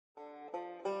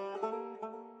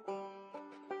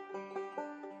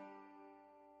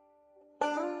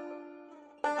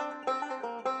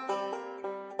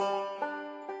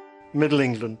Middle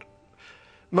England.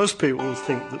 Most people will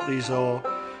think that these are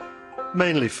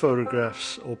mainly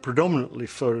photographs, or predominantly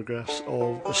photographs,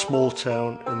 of a small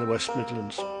town in the West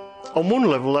Midlands. On one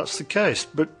level that's the case,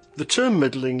 but the term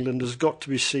Middle England has got to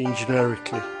be seen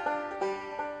generically.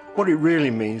 What it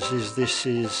really means is this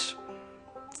is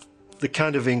the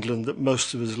kind of England that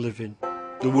most of us live in,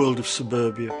 the world of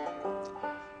suburbia,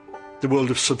 the world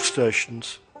of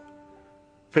substations,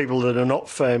 people that are not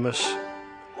famous,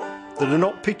 that are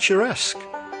not picturesque.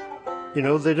 You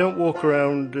know, they don't walk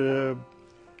around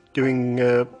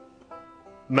doing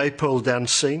maypole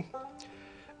dancing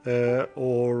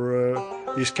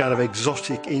or these kind of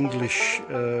exotic English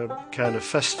kind of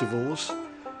festivals.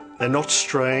 They're not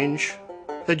strange,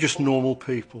 they're just normal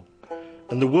people.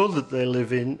 And the world that they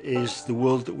live in is the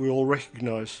world that we all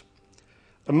recognise.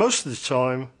 And most of the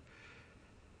time,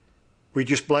 we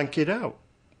just blank it out.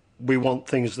 We want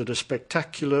things that are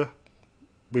spectacular,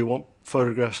 we want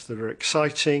photographs that are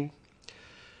exciting,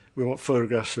 we want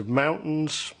photographs of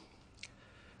mountains,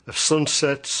 of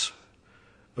sunsets,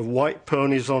 of white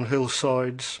ponies on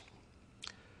hillsides.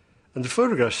 And the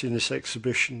photographs in this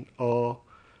exhibition are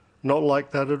not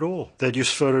like that at all. They're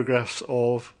just photographs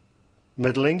of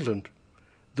Middle England,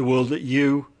 the world that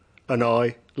you and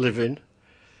I live in.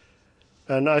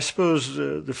 And I suppose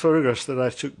the photographs that I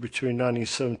took between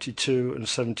 1972 and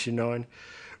 79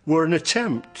 were an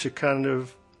attempt to kind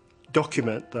of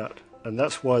document that. And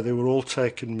that's why they were all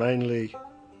taken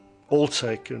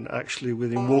actually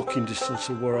within walking distance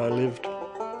of where I lived,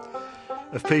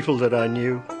 of people that I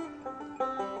knew,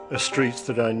 of streets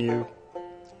that I knew.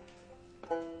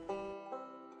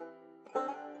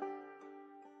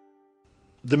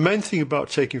 The main thing about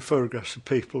taking photographs of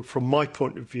people, from my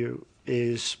point of view,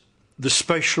 is the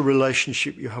spatial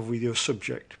relationship you have with your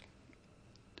subject,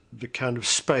 the kind of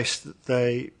space that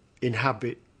they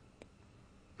inhabit,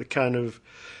 the kind of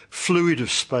fluid of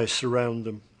space around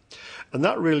them. And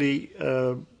that really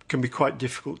can be quite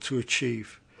difficult to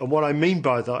achieve. And what I mean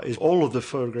by that is all of the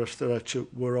photographs that I took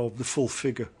were of the full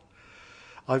figure.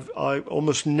 I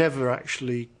almost never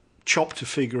actually chopped a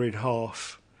figure in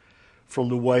half from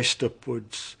the waist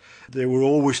upwards. They were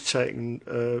always taken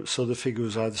so the figure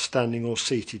was either standing or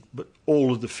seated, but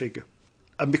all of the figure.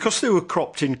 And because they were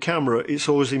cropped in camera, it's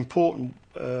always important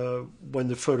when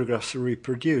the photographs are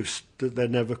reproduced that they're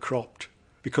never cropped.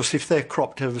 Because if they're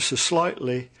cropped ever so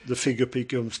slightly, the figure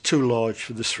becomes too large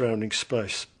for the surrounding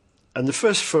space. And the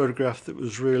first photograph that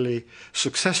was really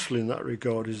successful in that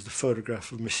regard is the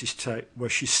photograph of Mrs. Tate, where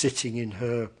she's sitting in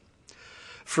her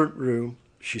front room.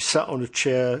 She's sat on a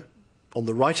chair on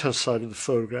the right-hand side of the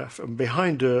photograph, and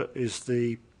behind her is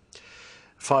the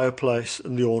fireplace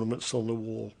and the ornaments on the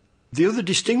wall. The other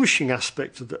distinguishing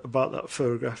aspect about that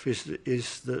photograph is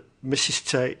that Mrs.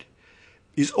 Tate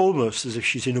is almost as if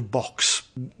she's in a box,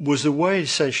 was a way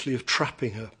essentially of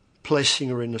trapping her, placing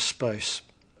her in a space.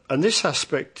 And this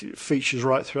aspect features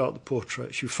right throughout the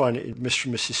portraits. You find it in Mr.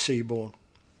 and Mrs. Seaborn.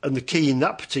 And the key in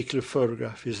that particular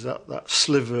photograph is that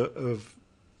sliver of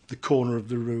the corner of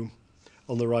the room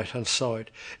on the right-hand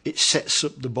side. It sets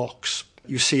up the box.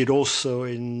 You see it also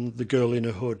in The Girl in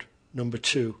a Hood, number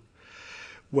 2,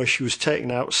 where she was taken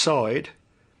outside.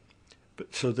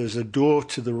 So there's a door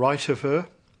to the right of her,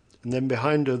 and then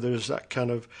behind her there's that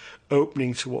kind of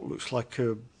opening to what looks like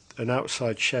an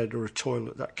outside shed or a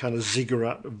toilet, that kind of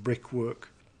ziggurat of brickwork.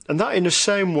 And that, in the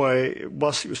same way,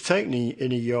 whilst it was taken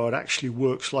in a yard, actually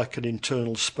works like an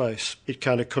internal space. It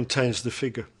kind of contains the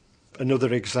figure.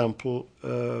 Another example,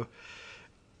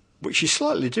 which is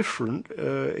slightly different,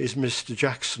 is Mr.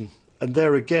 Jackson. And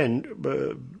there again,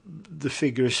 the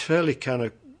figure is fairly kind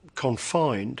of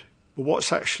confined, but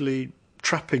what's actually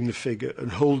trapping the figure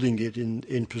and holding it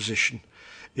in position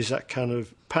is that kind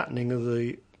of patterning of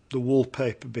the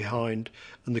wallpaper behind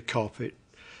and the carpet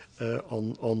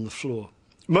on the floor.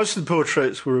 Most of the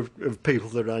portraits were of people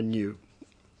that I knew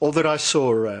or that I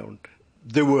saw around.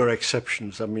 There were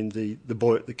exceptions. I mean, the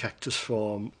boy at the cactus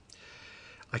farm.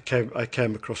 I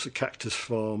came across a cactus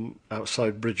farm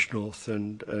outside Bridgnorth,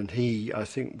 and he, I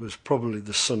think, was probably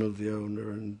the son of the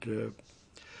owner, and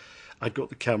I'd got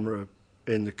the camera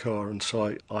in the car, and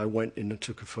so I went in and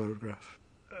took a photograph.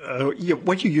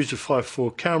 When you use a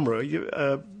 5.4 camera,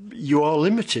 you are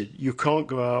limited. You can't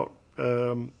go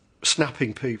out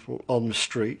snapping people on the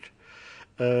street.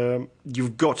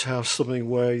 You've got to have something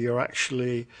where you're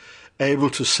actually able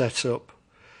to set up,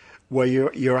 where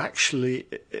you're actually,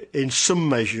 in some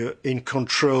measure, in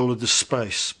control of the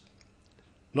space.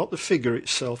 Not the figure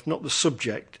itself, not the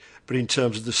subject, but in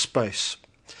terms of the space.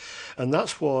 And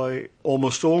that's why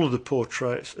almost all of the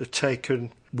portraits are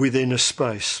taken within a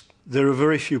space. There are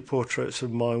very few portraits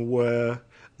of mine where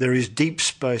there is deep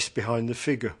space behind the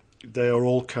figure. They are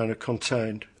all kind of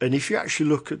contained. And if you actually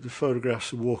look at the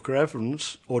photographs of Walker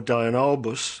Evans or Diane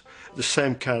Arbus, the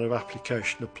same kind of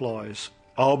application applies.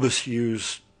 Arbus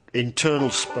used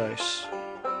internal space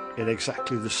in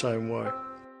exactly the same way.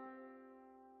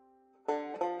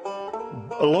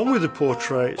 Along with the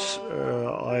portraits,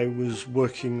 I was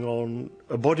working on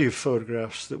a body of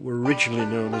photographs that were originally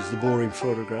known as the boring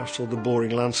photographs or the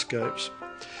boring landscapes,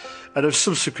 and have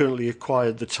subsequently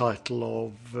acquired the title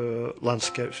of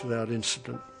Landscapes Without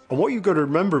Incident. And what you've got to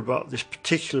remember about this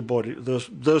particular body,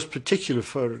 those particular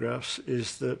photographs,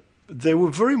 is that they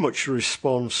were very much a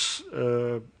response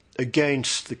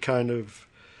against the kind of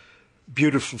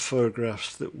beautiful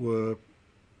photographs that were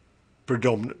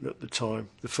predominant at the time.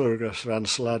 The photographs of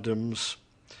Ansel Adams,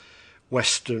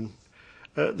 Weston,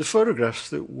 the photographs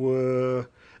that were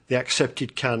the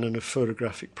accepted canon of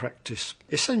photographic practice.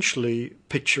 Essentially,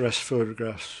 picturesque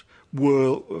photographs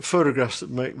were photographs that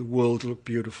make the world look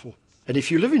beautiful. And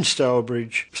if you live in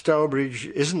Stourbridge, Stourbridge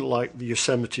isn't like the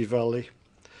Yosemite Valley,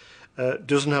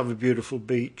 doesn't have a beautiful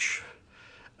beach.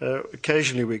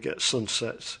 Occasionally we get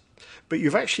sunsets. But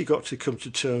you've actually got to come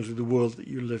to terms with the world that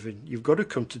you live in. You've got to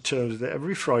come to terms that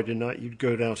every Friday night you'd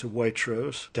go down to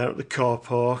Waitrose, down at the car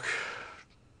park,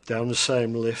 down the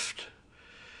same lift.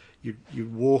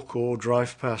 You'd walk or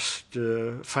drive past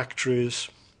factories.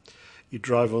 You'd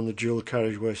drive on the dual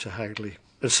carriageway to Hagley.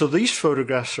 And so these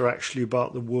photographs are actually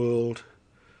about the world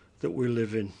that we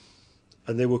live in.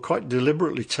 And they were quite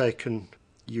deliberately taken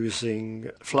using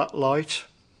flat light,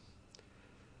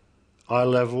 eye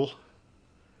level,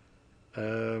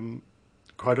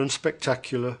 quite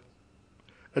unspectacular,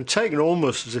 and taken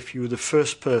almost as if you were the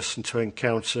first person to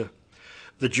encounter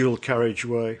the dual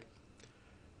carriageway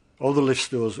or the lift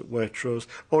doors at Waitrose,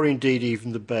 or indeed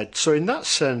even the bed. So in that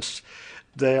sense,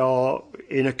 they are,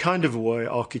 in a kind of a way,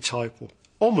 archetypal,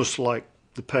 almost like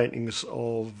the paintings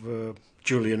of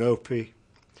Julian Opie,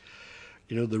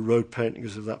 you know, the road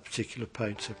paintings of that particular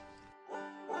painter.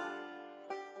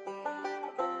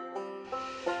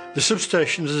 The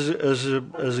substations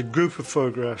as a group of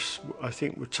photographs, I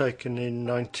think, were taken in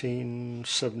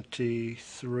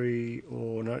 1973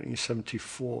 or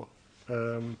 1974.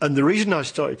 And the reason I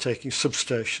started taking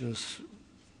substations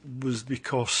was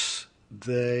because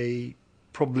they,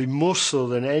 probably more so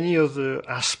than any other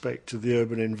aspect of the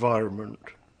urban environment,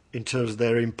 in terms of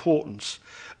their importance,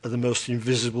 are the most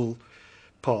invisible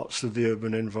parts of the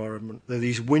urban environment. They're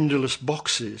these windowless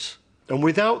boxes, and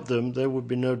without them there would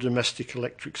be no domestic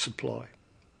electric supply.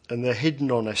 And they're hidden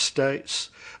on estates.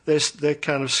 They're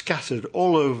kind of scattered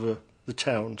all over the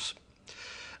towns.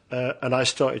 And I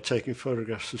started taking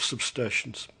photographs of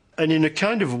substations. And in a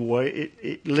kind of a way,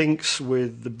 it links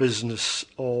with the business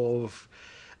of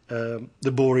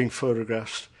the boring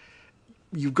photographs.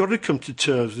 You've got to come to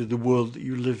terms with the world that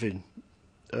you live in.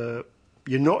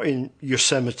 You're not in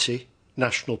Yosemite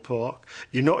National Park.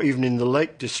 You're not even in the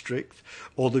Lake District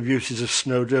or the beauties of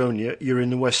Snowdonia. You're in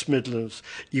the West Midlands.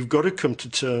 You've got to come to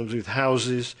terms with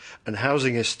houses and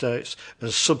housing estates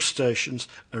and substations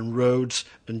and roads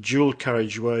and dual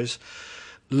carriageways,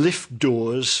 lift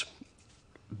doors,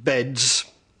 beds,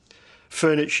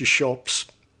 furniture shops,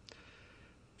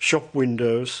 shop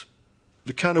windows,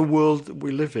 the kind of world that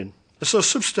we live in. So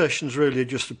substations really are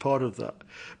just a part of that.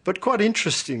 But quite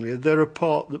interestingly, they're a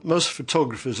part that most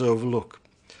photographers overlook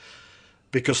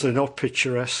because they're not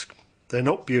picturesque, they're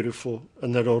not beautiful,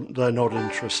 and they're not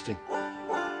interesting.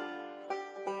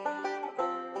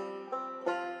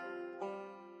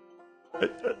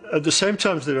 At the same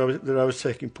time that I was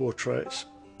taking portraits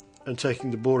and taking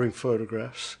the boring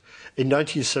photographs, in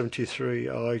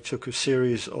 1973 I took a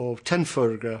series of 10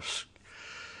 photographs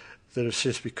that have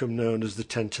since become known as the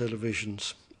 10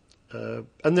 televisions.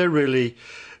 And they're really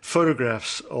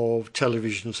photographs of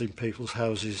televisions in people's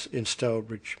houses in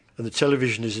Stourbridge. And the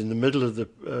television is in the middle of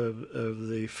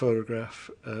the photograph.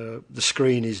 The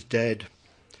screen is dead.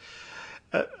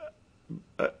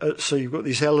 So you've got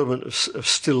this element of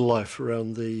still life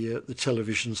around the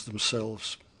televisions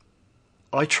themselves.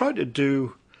 I tried to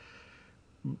do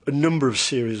a number of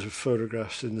series of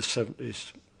photographs in the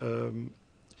 70s.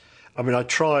 I mean, I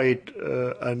tried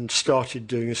and started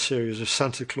doing a series of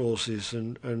Santa Clauses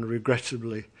and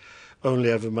regrettably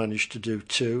only ever managed to do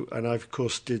 2. And I, of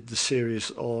course, did the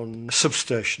series on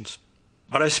substations.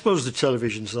 But I suppose the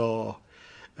televisions are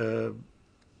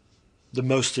the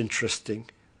most interesting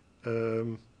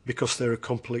because they're a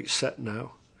complete set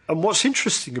now. And what's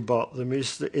interesting about them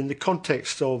is that in the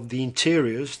context of the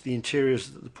interiors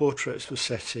that the portraits were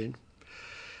set in,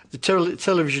 the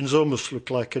televisions almost look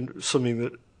like something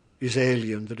that is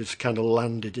alien, that has kind of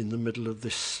landed in the middle of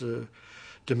this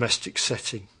domestic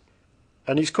setting.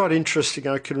 And it's quite interesting.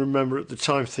 I can remember at the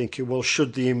time thinking, well,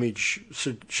 should the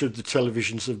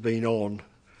televisions have been on,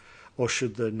 or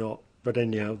should they not? But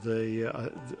anyhow,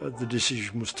 the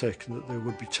decision was taken that they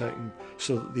would be taken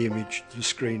so that the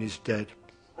screen is dead.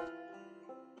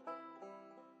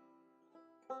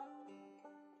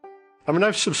 I mean,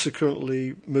 I've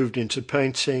subsequently moved into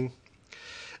painting,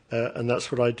 and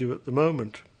that's what I do at the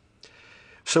moment.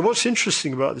 So what's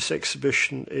interesting about this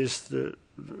exhibition is that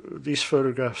these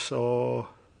photographs or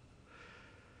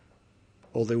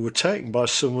they were taken by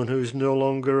someone who is no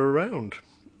longer around.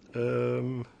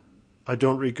 I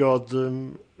don't regard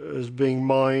them as being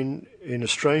mine in a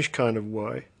strange kind of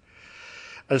way.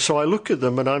 And so I look at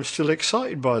them and I'm still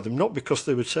excited by them, not because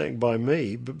they were taken by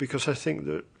me, but because I think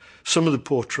that some of the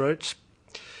portraits,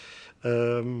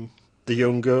 the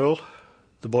young girl,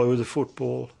 the boy with the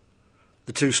football,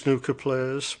 the two snooker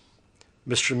players,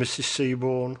 Mr. and Mrs.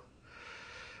 Seaborn,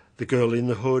 the girl in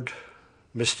the hood,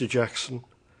 Mr. Jackson,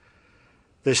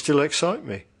 they still excite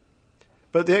me.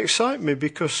 But they excite me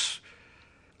because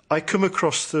I come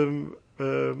across them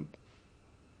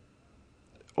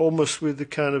almost with a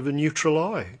kind of a neutral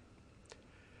eye.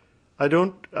 I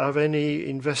don't have any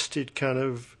invested kind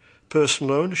of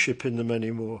personal ownership in them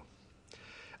anymore.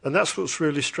 And that's what's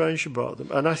really strange about them.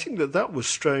 And I think that was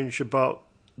strange about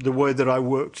the way that I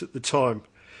worked at the time.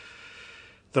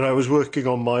 That I was working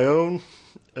on my own.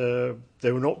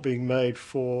 They were not being made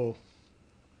for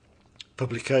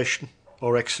publication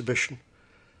or exhibition.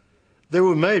 They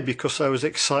were made because I was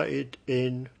excited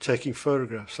in taking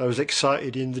photographs. I was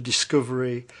excited in the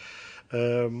discovery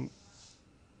of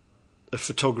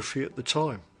photography at the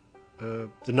time. The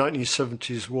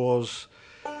 1970s was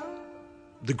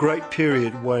the great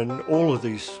period when all of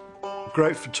these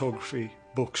great photography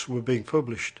books were being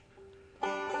published.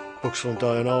 Books on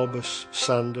Diane Arbus,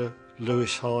 Sander,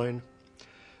 Lewis Hine,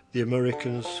 the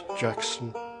Americans,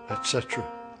 Jackson, etc.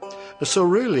 And so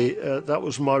really that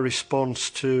was my response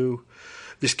to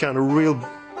this kind of real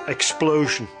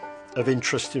explosion of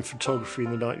interest in photography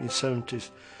in the 1970s.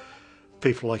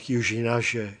 People like Eugène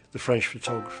Auger, the French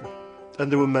photographer,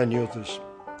 and there were many others.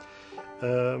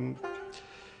 And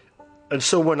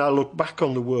so when I look back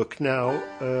on the work now,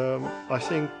 I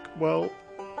think, well,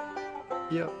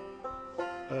 yeah,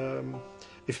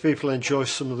 if people enjoy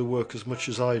some of the work as much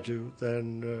as I do,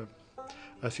 then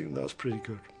I think that's pretty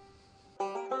good.